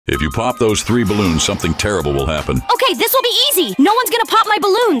If you pop those 3 balloons, something terrible will happen. Okay, this will be easy. No one's gonna pop my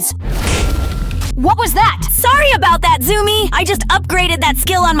balloons. What was that? Sorry about that, Zoomy. I just upgraded that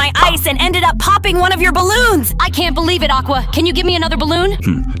skill on my ice and ended up popping one of your balloons. I can't believe it, Aqua. Can you give me another balloon?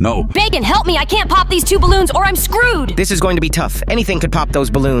 No. Bacon, help me. I can't pop these 2 balloons or I'm screwed. This is going to be tough. Anything could pop those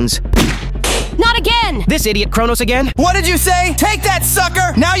balloons. Not again! This idiot Kronos again? What did you say? Take that,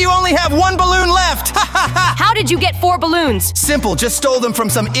 sucker! Now you only have 1 balloon left! Ha ha ha! How did you get 4 balloons? Simple, just stole them from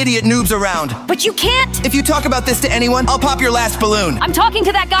some idiot noobs around. But you can't! If you talk about this to anyone, I'll pop your last balloon. I'm talking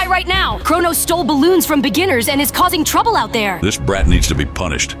to that guy right now. Kronos stole balloons from beginners and is causing trouble out there. This brat needs to be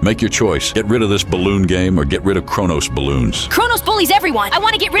punished. Make your choice. Get rid of this balloon game or get rid of Kronos balloons. Kronos bullies everyone. I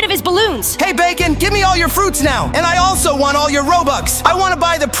want to get rid of his balloons. Hey, Bacon, give me all your fruits now. And I also want all your Robux. I want to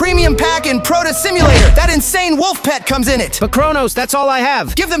buy the premium pack in Proto Simulator. That insane wolf pet comes in it. But Kronos, that's all I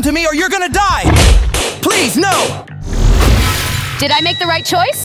have. Give them to me or you're gonna die. Please, no. Did I make the right choice?